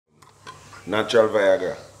Natural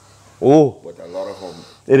Viagra. Oh. But a lot of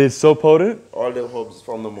herbs. It is so potent. All the herbs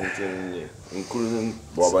from the mountain in there, including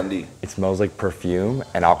Bourbon. It smells like perfume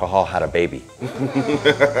and alcohol had a baby.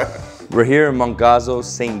 We're here in MORNE GAZO,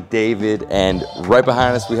 St. David, and right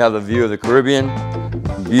behind us we have the view of the Caribbean.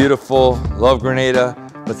 Beautiful, love Grenada.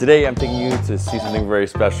 But today I'm taking you to see something very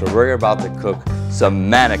special. We're about to cook some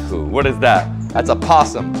manicou. What is that? That's a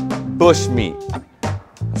possum, bush meat.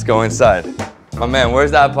 Let's go inside. My man,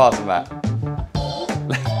 where's that possum at?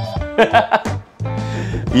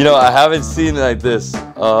 You know, I haven't seen it like this.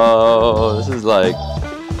 Oh, this is like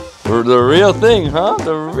the real thing, huh?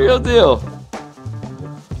 The real deal.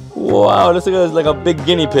 Wow, this is like a big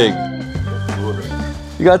guinea pig.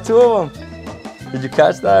 You got two of them. Did you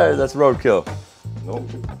catch that or that's roadkill? Nope.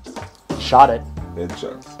 Shot it.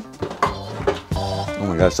 Headshots. Oh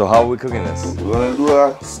my gosh, so how are we cooking this? We're gonna do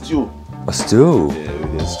a stew. A stew? Yeah, we're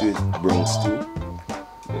gonna stew it, brown stew.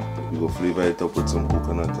 We go flavor it up with some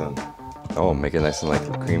coconut and... Oh, make it nice and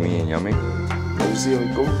like creamy and yummy. You see how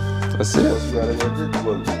it goes? Let's see it.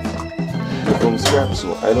 From scratch,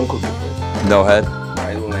 so I don't cook it. No head?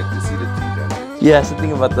 I don't like to see the teeth. Yeah, that's the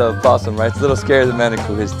thing about the possum, right? It's a little scary of the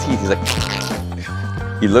manicou. His teeth, he's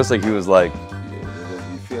like... He looks like he was like... Yeah, it'll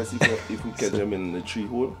be fierce if we catch him in the tree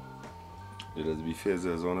hole. It'll be fierce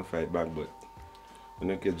as want to fight back, but when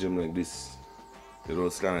you catch him like this, they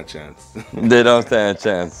don't stand a chance. They don't stand a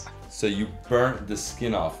chance. So you burnt the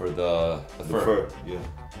skin off or the fur? Yeah.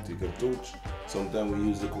 Take a torch. Sometimes we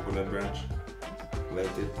use the coconut branch.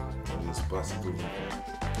 Light it and just pass it over.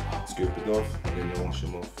 Scrape it off and then you wash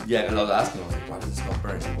them off. Yeah, because I was asking, I was like, why does it smell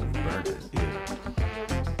burnt? Well, we burnt it. Yeah.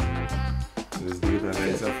 Just give it a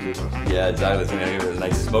nice flavor. Yeah, exactly. It's gonna give it a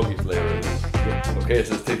nice smoky flavor. Okay,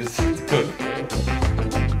 so let's take this to cook.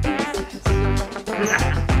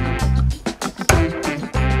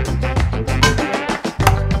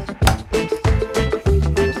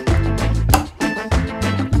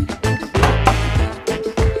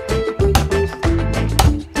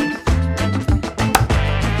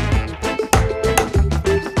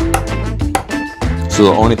 So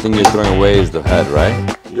the only thing you're throwing away is the head,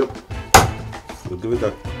 right? Yep. We'll give it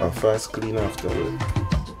a fast clean afterward.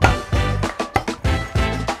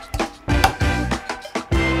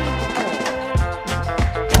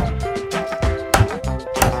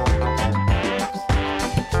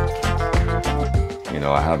 You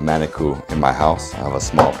know, I have manicou in my house. I have a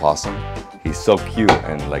small possum. He's so cute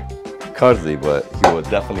and like cuddly, but he will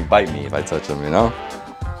definitely bite me if I touch him, you know?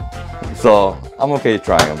 So I'm okay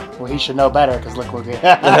trying him. Well, he should know better because look, we're good.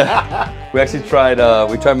 We actually tried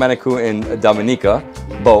manicou in Dominica,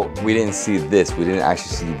 but we didn't see this. We didn't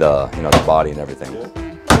actually see the, you know, the body and everything.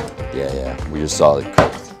 Yeah. We just saw it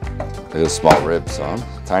cooked. Those small ribs, huh?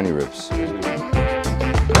 Tiny ribs.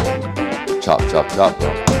 Chop, chop, chop,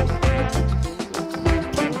 bro.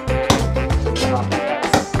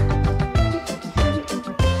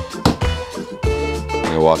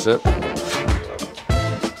 You wash it.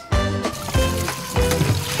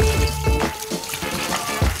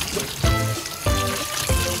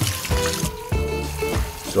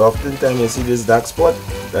 So oftentimes you see this dark spot,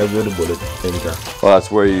 that's where the bullet enter. Oh, that's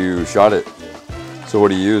where you shot it. Yeah. So what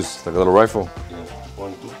do you use? Like a little rifle? Yeah.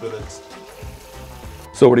 1, 2 pellets.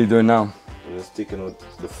 So what are you doing now? I'm just taking out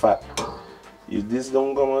the fat. If this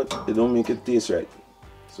don't come out, it don't make it taste right.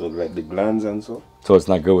 So like the glands and so. So it's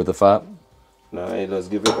not good with the fat? Now it just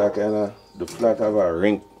give it that kind of, the flat have a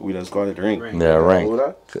ring. We just call it ring. Yeah, ring.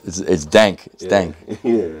 It's dank. It's dank.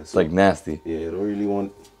 Yeah. It's like nasty. Yeah, you don't really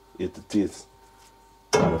want it to taste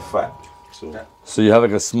kind of fat. So you have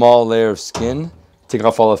like a small layer of skin, take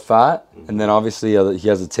off all the fat, and then obviously he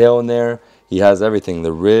has a tail in there. He has everything,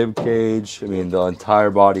 the rib cage. I mean, the entire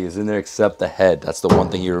body is in there except the head. That's the one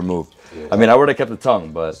thing you removed. Yeah. I mean, I would have kept the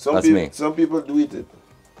tongue, but that's me. Some people do eat it.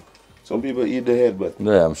 Some people eat the head, but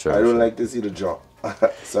yeah, I'm sure. I don't like to see the jaw.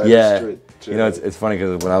 So yeah, straight you know, it's funny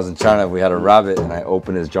because when I was in China, we had a rabbit, and I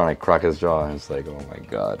opened his jaw, and I cracked his jaw, and it's like, oh my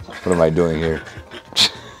God, what am I doing here?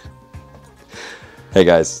 Hey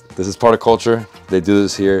guys, this is part of culture. They do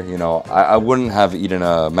this here. You know, I wouldn't have eaten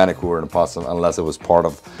a manicou or an opossum unless it was part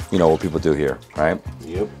of, you know, what people do here, right?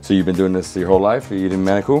 Yep. So you've been doing this your whole life? Are you eating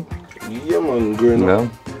manicou? Yeah, man, growing up.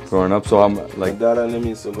 Growing up, so I'm like... My dad and them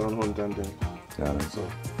used to go on hunt and thing. Got it. So,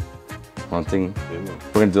 hunting? yeah, man.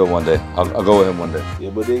 We're gonna do it one day. I'll go with him one day.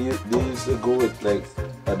 Yeah, but they used to go with, like,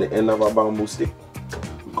 at the end of a bamboo stick.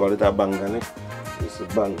 We call it a banganek. It's a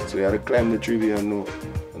bang. So you had to climb the tree and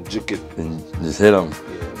jick it. And just hit him.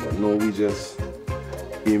 Yeah, but no, we just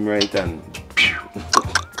aim right and...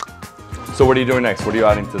 So what are you doing next? What are you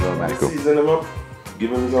adding to the manicou? Season them up, give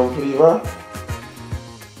them some flavor.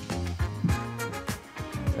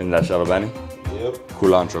 in that shallow bani. Yep.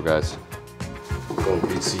 Culantro, guys.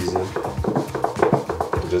 Complete seasoning.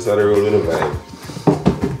 Just had a roll in a vibe.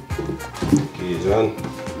 Cajun.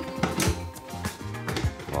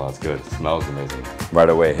 Oh, that's good. It smells amazing. Right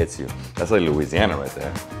away, it hits you. That's like Louisiana right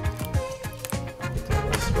there.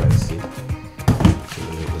 That's spicy.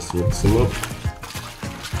 Let's mix them up.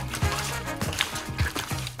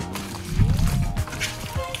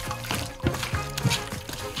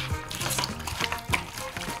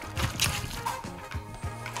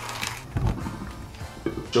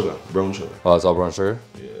 Sugar, brown sugar. Oh, it's all brown sugar?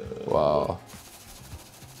 Yeah. Wow.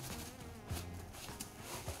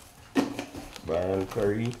 Baron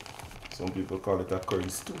curry. Some people call it a curry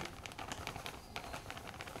stew.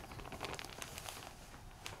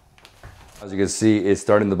 As you can see, it's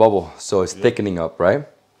starting to bubble, so it's thickening up, right?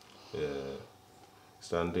 Yeah.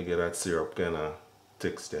 Starting to get that syrup kind of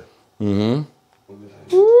texture. Mm-hmm.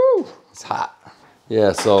 Woo! It's hot.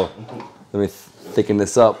 Yeah, so let me thicken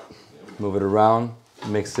this up, move it around,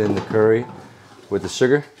 mix in the curry with the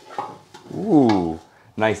sugar. Ooh,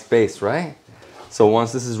 nice base, right? So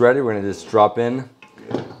once this is ready, we're gonna just drop in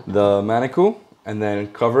the manicou and then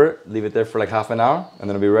cover it, leave it there for like half an hour, and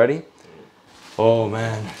then it'll be ready. Oh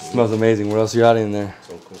man, it smells amazing. What else you got in there?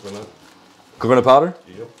 Some coconut. Coconut powder?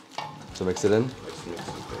 Yep. So mix it in. Let's mix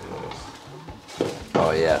it in.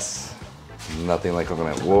 Oh yes, nothing like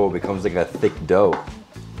coconut. Whoa, it becomes like a thick dough.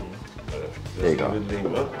 There you go.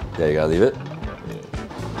 Yeah, you gotta leave it.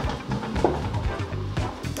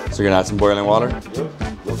 So you're gonna add some boiling water? Yep.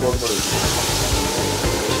 Look out for it.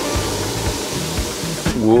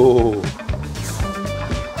 Whoa.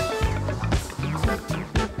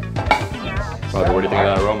 Roger, what do you think of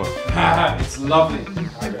that aroma? It's lovely.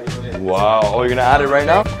 Wow. Oh, you're gonna add it right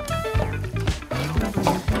now?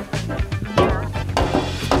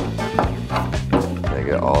 They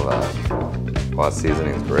get all that. Wow, that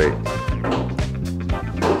seasoning is great.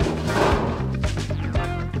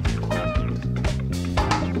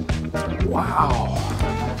 Wow.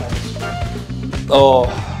 Oh,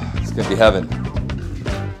 it's gonna be heaven.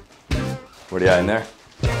 What do you got in there?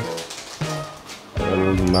 A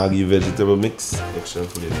little Maggi vegetable mix, extra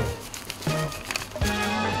flavor.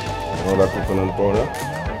 All that coconut powder.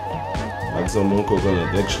 Add some more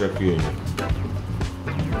coconut, extra creamy.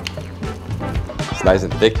 It's nice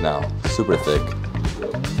and thick now, super thick.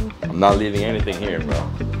 I'm not leaving anything here, bro.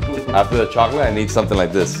 After the chocolate, I need something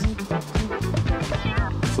like this.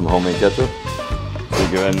 Some homemade ketchup. So you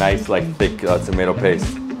give it a nice, like, thick tomato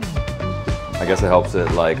paste. I guess it helps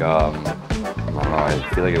it, like, I don't know, I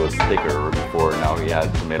feel like it was thicker before, now we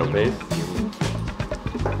add tomato paste.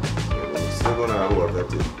 Still gonna add water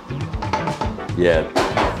too. Yeah.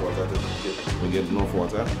 Water to cook it. We get enough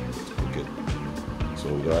water to cook it.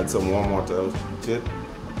 So we gotta add some warm water to it.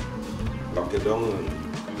 Lock it down and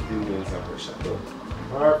 15 minutes after shut down.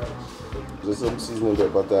 Perfect. Just some seasoning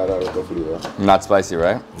pepper to add a little flavor. Not spicy,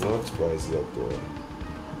 right? Not spicy at all.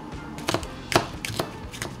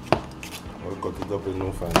 I'll cut it up in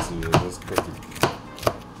no fancy way, just cut it.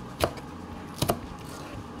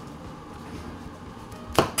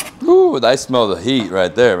 Ooh, I smell the heat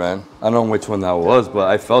right there, man. I don't know which one that was, but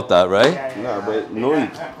I felt that, right? Nah, but no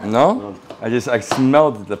heat. No? I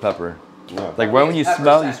smelled the pepper. Nah. Like when you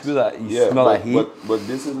smell that, smell that heat. But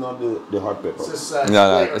this is not the hot pepper.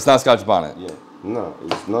 No, it's not Scotch bonnet. Yeah. No,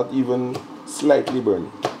 it's not even slightly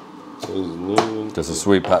burning. So it's not Just a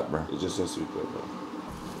sweet pepper. It's just a sweet pepper.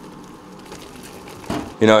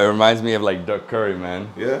 You know, it reminds me of like duck curry, man.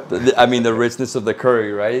 Yeah? I mean, the richness of the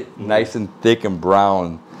curry, right? Nice and thick and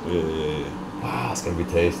brown. Yeah. Wow, it's gonna be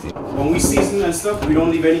tasty. When we season and stuff, we don't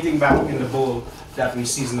leave anything back in the bowl that we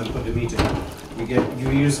season and put the meat in. You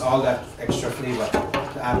use all that extra flavor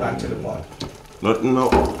to add back to the pot. Nothing, no.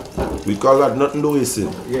 We call that nothing to waste it.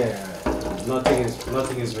 Yeah, nothing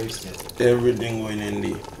is wasted Everything going in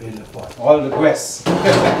the pot. All the guests.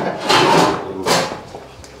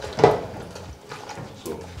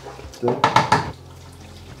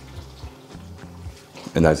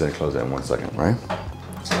 And now it's gonna close it in 1 second, right?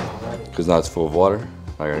 Because now it's full of water.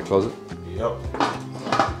 Now you're gonna close it. Yep.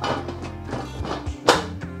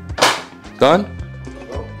 Done?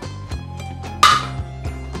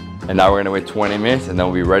 And now we're gonna wait 20 minutes and then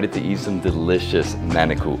we'll be ready to eat some delicious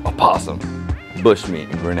manicou, opossum, bushmeat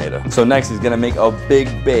in Grenada. So next he's gonna make a big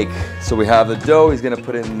bake. So we have the dough, he's gonna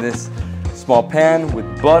put it in this small pan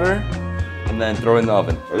with butter and then throw it in the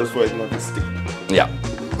oven. I just want it not to stick. Yeah,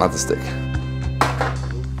 not to stick.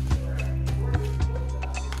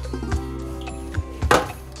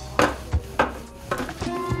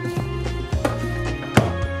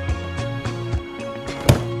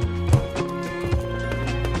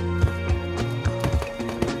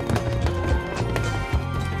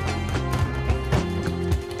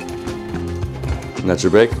 And that's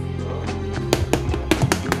your break?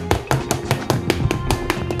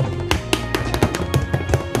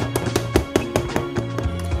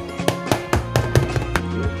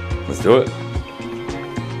 Let's do it.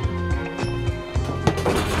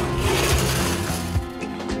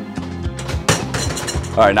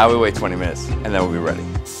 All right, now we wait 20 minutes and then we'll be ready.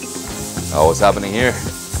 Oh, what's happening here? Yeah,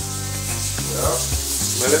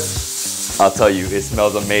 smell it. I'll tell you, it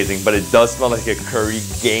smells amazing, but it does smell like a curry,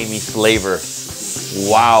 gamey flavor.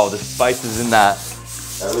 Wow, the spices in that.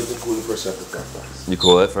 I wait to cool it for a second first. You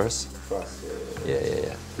cool it first? Fast,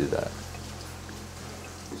 Yeah. Do that.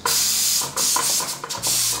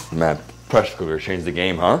 Man, pressure cooker changed the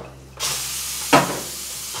game, huh?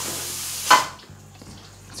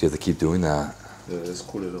 So you have to keep doing that. Yeah, let's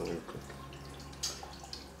cool it down real quick.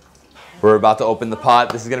 We're about to open the pot.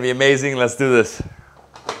 This is gonna be amazing. Let's do this.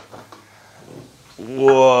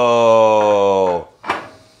 Whoa.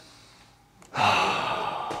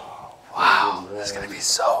 Wow, this is gonna be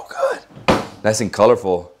so good. Nice and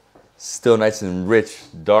colorful. Still nice and rich,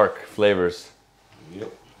 dark flavors.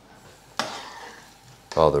 Yep.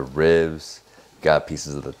 All the ribs. Got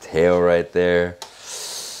pieces of the tail right there.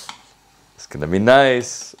 It's gonna be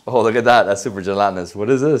nice. Oh, look at that. That's super gelatinous. What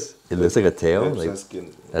is this? It looks like a tail. That's Like,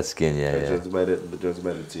 skin. that's skin, yeah. Just by the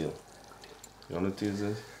tail. You want to taste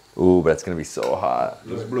this? Ooh, but it's gonna be so hot.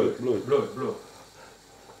 Just blow it.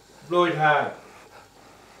 Blow it hard.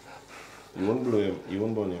 You won't blow him. You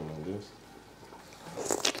won't burn him,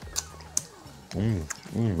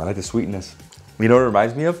 man. I like the sweetness. You know what it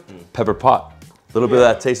reminds me of? Pepper pot. A little bit of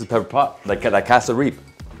that taste of pepper pot, like that casa reap.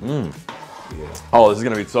 Yeah. Oh, this is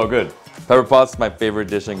gonna be so good. Pepper pot's my favorite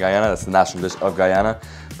dish in Guyana. That's the national dish of Guyana.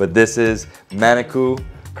 But this is manicou,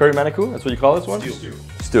 curry manicou. That's what you call this one?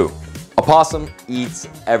 Stew. A possum eats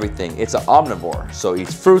everything. It's an omnivore, so it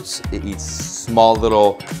eats fruits, it eats small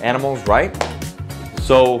little animals, right?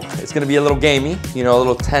 So it's gonna be a little gamey, you know, a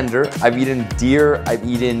little tender. I've eaten deer, I've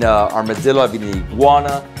eaten armadillo, I've eaten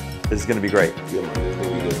iguana. This is gonna be great. Yeah, man. This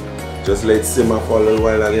will be good. Just let it simmer for a little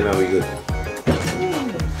while again and we good.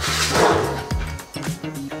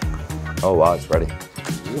 Oh wow, it's ready.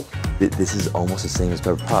 This is almost the same as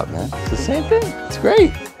pepper pot, man. It's the same thing. It's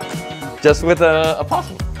great. Just with a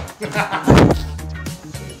possum.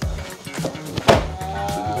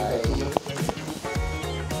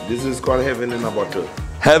 This is called heaven in a bottle.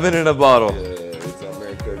 Heaven in a bottle. Yeah, it's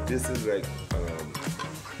American. This is like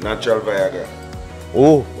natural Viagra.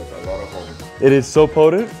 Oh, With a lot of herbs. it is so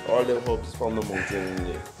potent. All the herbs from the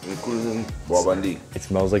mountain, including Bourbon. It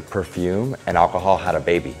smells like perfume and alcohol had a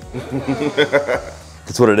baby.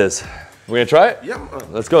 That's what it is. We're gonna try it? Yeah,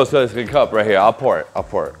 man. Let's go. Let's get a cup right here. I'll pour it.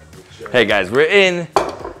 Hey guys, we're in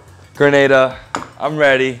Grenada. I'm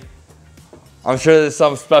ready. I'm sure there's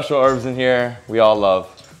some special herbs in here we all love.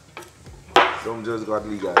 Some just got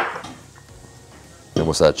legal. And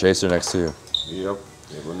what's that chaser next to you? Yep,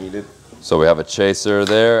 you gonna need it. So we have a chaser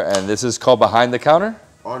there, and this is called behind the counter?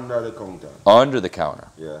 Under the counter. Under the counter.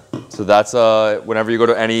 Yeah. So that's whenever you go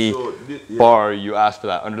to any bar, you ask for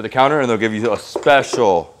that under the counter, and they'll give you a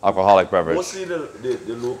special alcoholic beverage. Mostly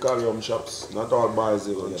the local rum shops, not all bars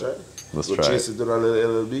they gonna try. Let's Go try chase it. it to a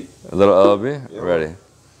little LLB. A little LB? Yeah. Ready.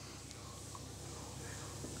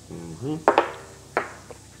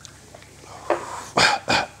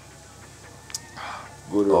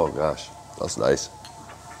 Good. Oh gosh, that's nice.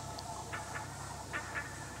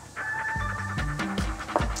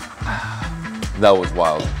 That was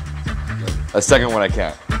wild. A second one I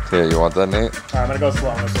can't. Here, you want that, Nate? All right, I'm gonna go slow.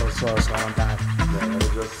 I'm gonna go slow on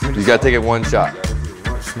time. You gotta take it one shot.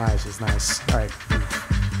 It's nice. It's nice. All right.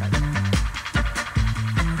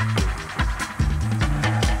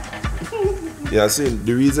 Yeah, see,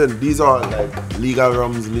 the reason these are like legal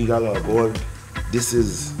rums, legal alcohol, this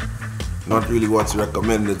is not really what's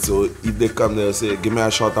recommended. So if they come there and say, give me a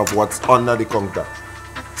shot of what's under the counter.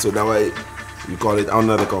 So that way we call it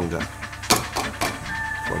under the counter.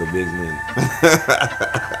 For the big man.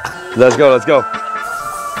 Let's go, let's go.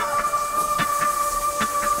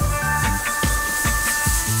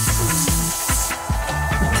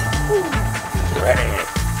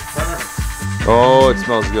 Oh, it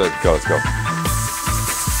smells good. Go, let's go.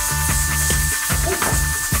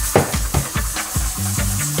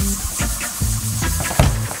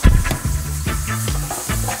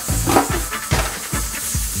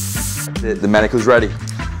 The manicou's ready.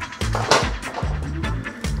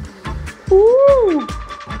 Woo!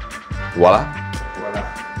 Voila.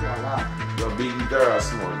 Voila. Your big eater or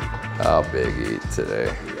small? Oh, big eat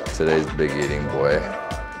today. Today's big eating, boy.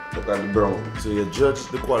 Look at the brown. So you judge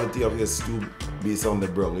the quality of your stew based on the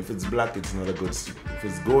brown. If it's black, it's not a good stew. If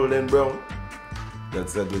it's golden brown,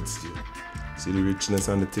 that's a good stew. See the richness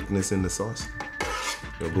and the thickness in the sauce?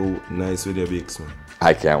 It'll go nice with your bakes, man.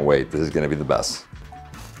 I can't wait. This is gonna be the best.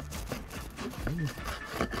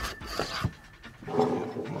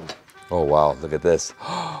 Oh wow, look at this.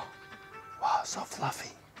 Wow, so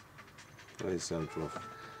fluffy. Nice and fluff.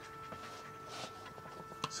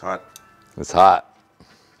 It's hot. It's hot.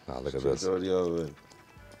 Oh, look at this. Out the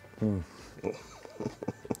oven.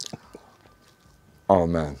 Oh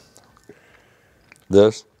man.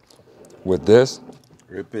 This, with this.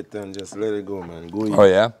 Rip it and just let it go, man. Go in. Oh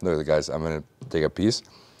yeah? Look at the guys, I'm gonna take a piece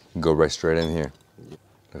and go right straight in here.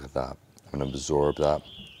 Look at that. I'm gonna absorb that.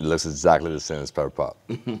 It looks exactly the same as pepperpot.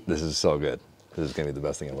 This is so good. This is gonna be the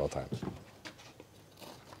best thing of all time.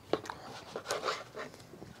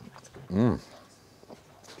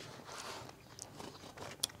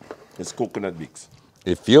 It's coconut bakes.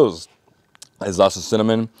 It feels, there's lots of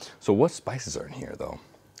cinnamon. So what spices are in here though?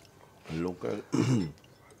 Local.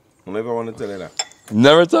 I never want to tell you that.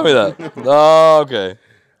 Never tell me that. Oh, okay.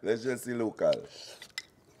 Let's just see local.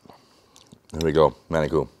 Here we go,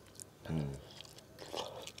 manicou.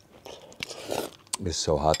 It's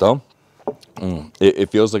so hot though. It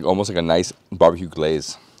feels like almost like a nice barbecue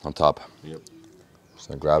glaze on top. Yep.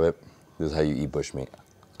 So grab it. This is how you eat bushmeat.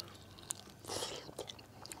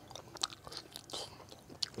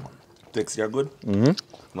 Texture good? Not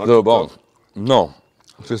Little too bones. tough. No,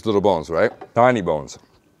 just little bones, right? Tiny bones.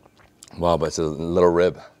 Wow, but it's a little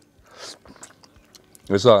rib.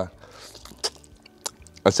 It's I'd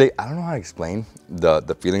say, I don't know how to explain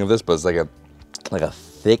the feeling of this, but it's like a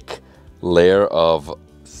thick layer of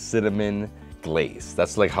cinnamon glaze.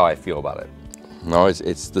 That's like how I feel about it. No,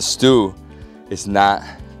 it's the stew. It's not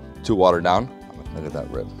too watered down. Look at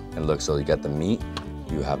that rib. And look, so you got the meat.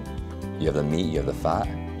 You have the meat. You have the fat.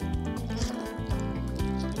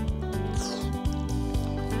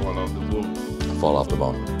 Fall off the bone. Fall off the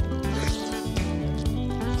bone.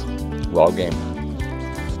 Well game.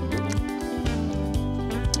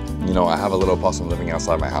 You know, I have a little possum living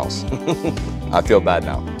outside my house. I feel bad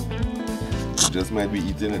now. You just might be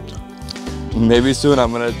eating it. Maybe soon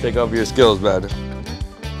I'm gonna take over your skills, bud.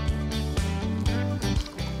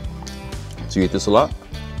 So you eat this a lot?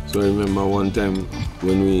 So I remember one time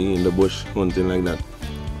when we in the bush hunting like that.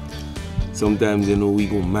 Sometimes, you know, we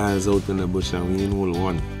go miles out in the bush and we ain't hold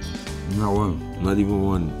one. Not one. Not even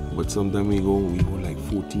one. But sometimes we go like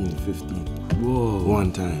 14, 15. Whoa.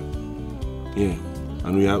 One time. Yeah.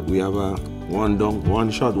 And we have a one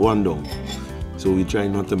shot, one down. So we try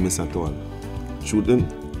not to miss at all. Shooting,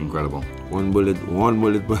 Incredible. one bullet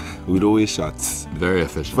with always shots. Very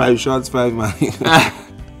efficient. 5 shots, 5 man.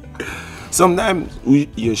 Sometimes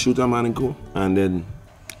you shoot a manicou and then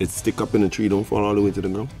it stick up in the tree, don't fall all the way to the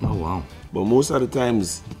ground. Oh wow. But most of the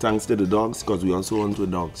times, thanks to the dogs, because we also hunt with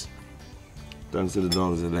dogs. Thanks to the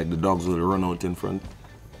dogs, like the dogs will run out in front.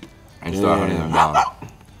 And start hunting them down.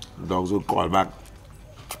 The dogs will call back.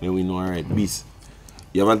 Then we know, all right, beast.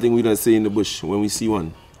 You have a thing we don't say in the bush when we see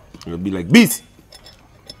one. It'll be like, beast!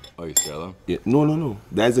 Oh, you scare them? Yeah, no.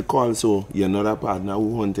 That's a call, so you're not a partner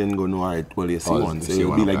who hunting go know, all right, well, you see one. you So see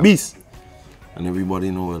it'll one, be like, okay. beast! And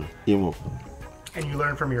everybody know, well, aim up. And you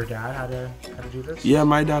learned from your dad how to do this? Yeah,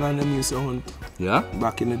 my dad and them used to hunt Yeah?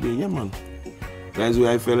 back in the day, yeah, man. That's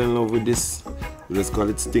where I fell in love with this. Let's call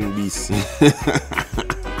it sting beast.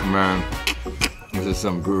 Man, this is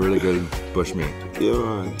some really good bushmeat. Yeah,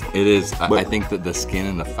 man. It is. I But- think that the skin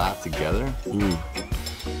and the fat together.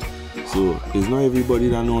 So it's not everybody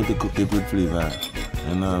that know how to cook it with flavor.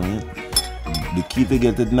 You know what I mean? The key to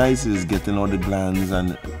get it nice is getting all the glands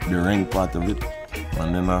and the ring part of it.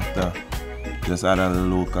 And then after, just add a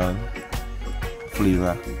local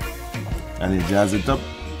flavor. And you jazz it up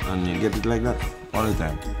and you get it like that all the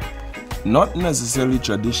time. Not necessarily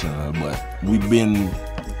traditional, but we've been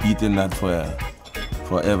eating that for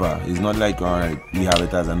forever. It's not like, all right, we have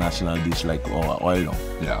it as a national dish like our oil.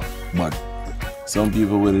 Yeah. But some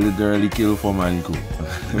people will literally kill for manicou.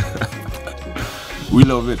 We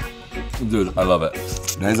love it. Dude, I love it.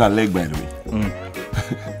 That's a leg, by the way.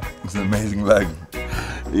 It's an amazing leg.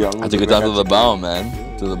 Yeah, I took it down to the bone,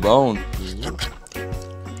 man. To the bone.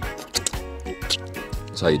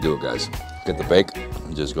 That's how you do it, guys. Get the bake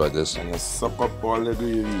and just go like this. And you suck up all the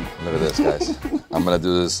gravy. Look at this, guys. I'm gonna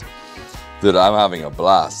do this. Dude, I'm having a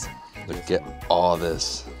blast. Look at all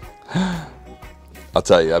this. I'll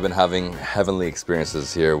tell you, I've been having heavenly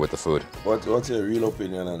experiences here with the food. What's your real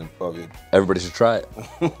opinion on it? Everybody should try it.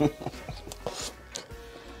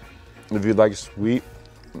 If you like sweet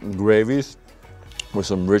gravies with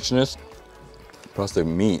some richness, plus the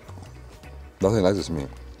meat. Nothing like this meat.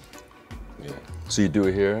 Yeah. So you do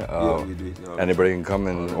it here. Yeah, we do it now. Anybody can come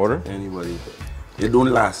and order? Anybody. It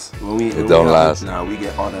don't last. It don't last. Now we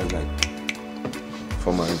get orders like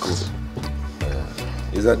for manicou.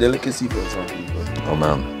 It's a delicacy for some people. Oh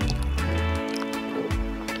man,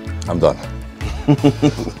 I'm done.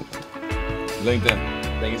 LinkedIn,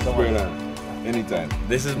 thank you so much. Anytime.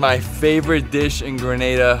 This is my favorite dish in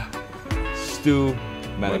Grenada, stew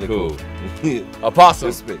manicou.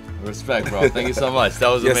 Opossum. Respect, bro. Thank you so much. That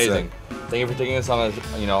was Yes, amazing. Thank you for taking us on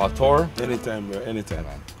a tour. Anytime, bro. Anytime.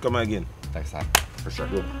 Come again. Next time, for sure.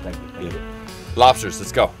 Good. Thank you. Thank you. Lobsters,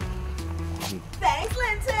 let's go. Thanks,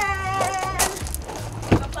 Linton.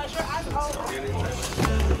 It's a pleasure as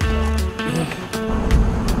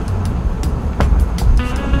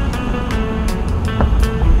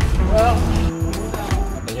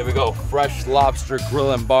And here we go, fresh lobster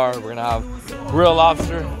grill and bar. We're gonna have grilled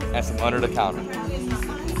lobster and some under the counter.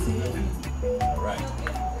 Right.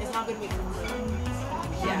 It's not good meat.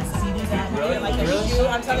 Yes. Really? Like the shoe.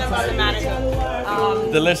 I'm talking about the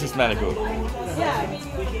manicou. Delicious manicou.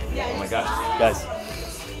 Yeah. Oh my gosh, guys,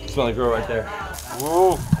 smell the grill right there.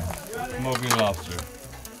 Whoa, smoking lobster.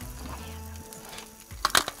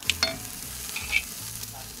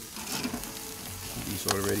 It's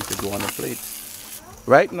all ready to go on the plate.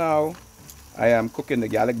 Right now, I am cooking the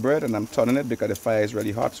garlic bread and I'm turning it because the fire is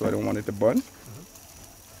really hot, so I don't want it to burn.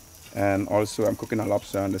 And also, I'm cooking a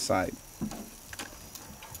lobster on the side.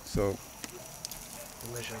 So,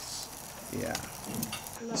 Delicious. yeah.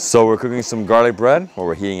 So we're cooking some garlic bread, or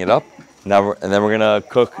we're heating it up. Now and then we're gonna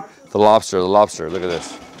cook the lobster. Look at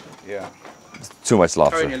this. Yeah. Too much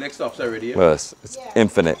lobster. Your leg stops already. Look at this. It's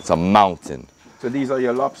infinite. It's a mountain. So these are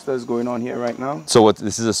your lobsters going on here right now? So what?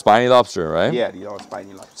 This is a spiny lobster, right? Yeah, these are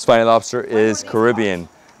spiny lobsters. Spiny lobster is Caribbean.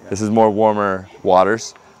 Yeah. This is more warmer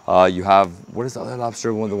waters. You have, what is the other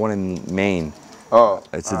lobster? The one in Maine. Oh.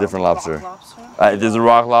 It's a different lobster. There's a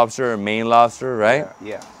rock lobster, a Maine lobster, right?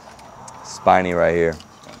 Yeah. Spiny right here.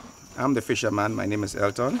 I'm the fisherman. My name is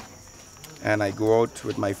Elton. And I go out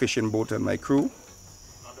with my fishing boat and my crew.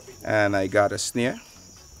 And I got a snare.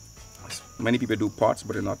 Many people do pots,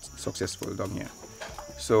 but they're not successful down here.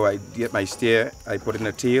 So I get my snare, I put in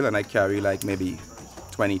a tail, and I carry like maybe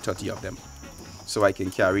 20, 30 of them. So I can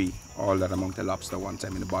carry all that amount of lobster one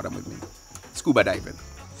time in the bottom with me. Scuba diving.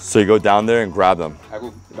 So you go down there and grab them. I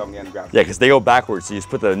go down there and grab them. Yeah, because they go backwards, so you just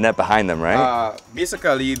put the net behind them, right?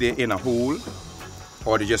 Basically, they're in a hole,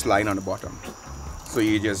 or they're just lying on the bottom. So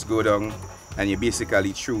you just go down and you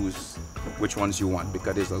basically choose which ones you want,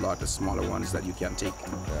 because there's a lot of smaller ones that you can take.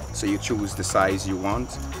 Yeah. So you choose the size you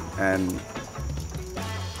want, and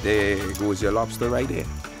there goes your lobster right there.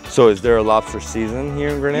 So is there a lobster season here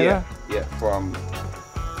in Grenada? Yeah, from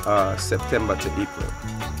September to April.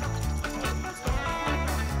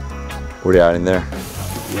 What are you adding there?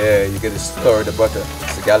 Yeah, you get to store the butter.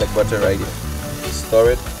 It's the garlic butter right here. You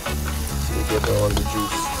store it, so you get all the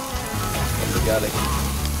juice from the garlic.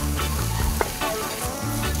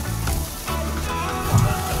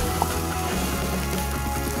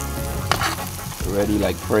 Ready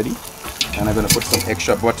like Freddy. And I'm gonna put some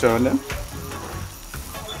extra butter on them.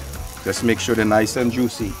 Just make sure they're nice and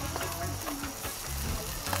juicy.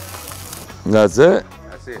 That's it?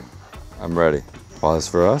 That's it. I'm ready. All this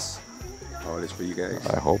for us? All this for you guys.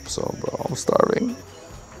 I hope so, bro. I'm starving.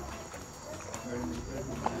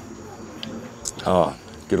 Oh,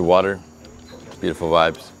 good water. Beautiful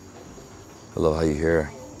vibes. I love how you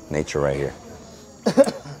hear nature right here.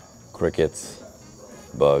 Crickets,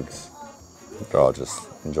 bugs. They're all just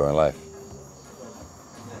enjoying life.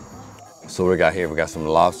 So what we got here, we got some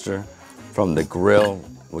lobster from the grill.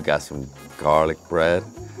 We got some garlic bread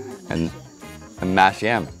and mashed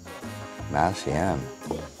yam. Mashed yam.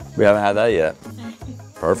 We haven't had that yet.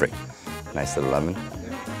 Perfect. Nice little lemon.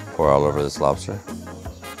 Pour all over this lobster.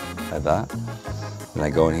 Like that. And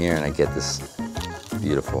I go in here and I get this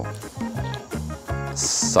beautiful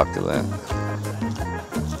succulent.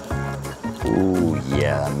 Ooh,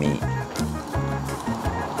 yeah, that meat.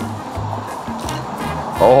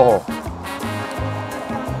 Oh,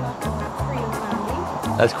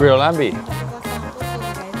 that's Creole lambie.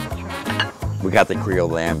 We got the Creole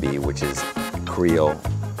lambie, which is Creole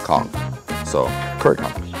conch. So, curry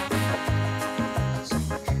conch.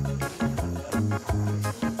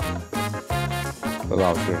 The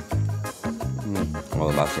lobster. All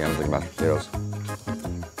the mashed yams, like mashed potatoes.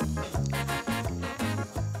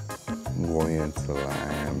 I'm going into the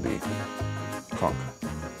lambie conch.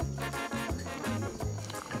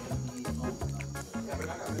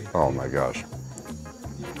 Oh my gosh.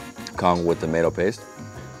 Conch with tomato paste.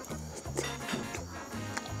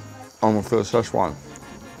 Almost feel Szechuan.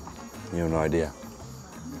 You have no idea.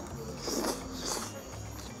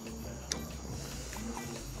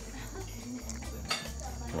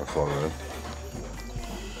 so good.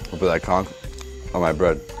 I'll put that conch on my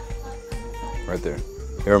bread. Right there.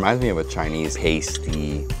 It reminds me of a Chinese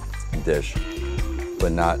pasty dish,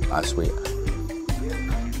 but not as sweet.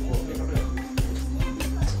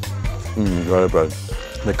 Garlic bread.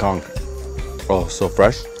 The conch. Oh, so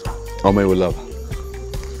fresh. All made with love.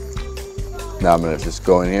 Now I'm gonna just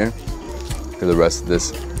go in here for the rest of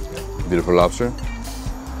this beautiful lobster.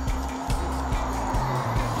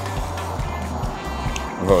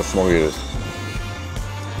 Look how smoky it is.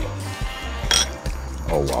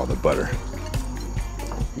 Oh wow, the butter.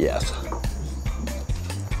 Yes.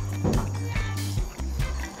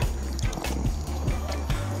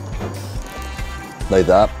 Like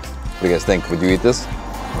that. What do you guys think? Would you eat this?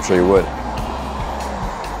 I'm sure you would.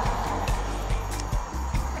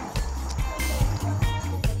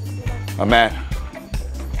 Oh man.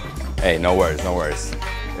 Hey, no worries, no worries.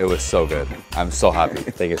 It was so good. I'm so happy.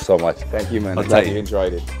 Thank you so much. Thank you, man. I'll I'm tell glad you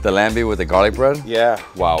enjoyed it. The lambie with the garlic bread? Yeah.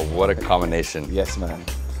 Wow, what a combination. Yes, man.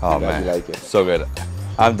 Oh Glad man, you like it. so good.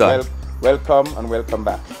 I'm done. Welcome and welcome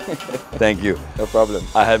back. Thank you. No problem.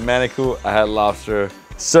 I had manicou, I had lobster,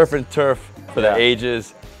 surf and turf for the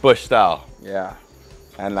ages, bush style. Yeah.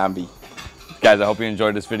 And lambie. Guys, I hope you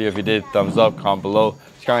enjoyed this video. If you did, thumbs up, comment below.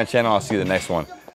 Subscribe to my channel. I'll see you in the next one.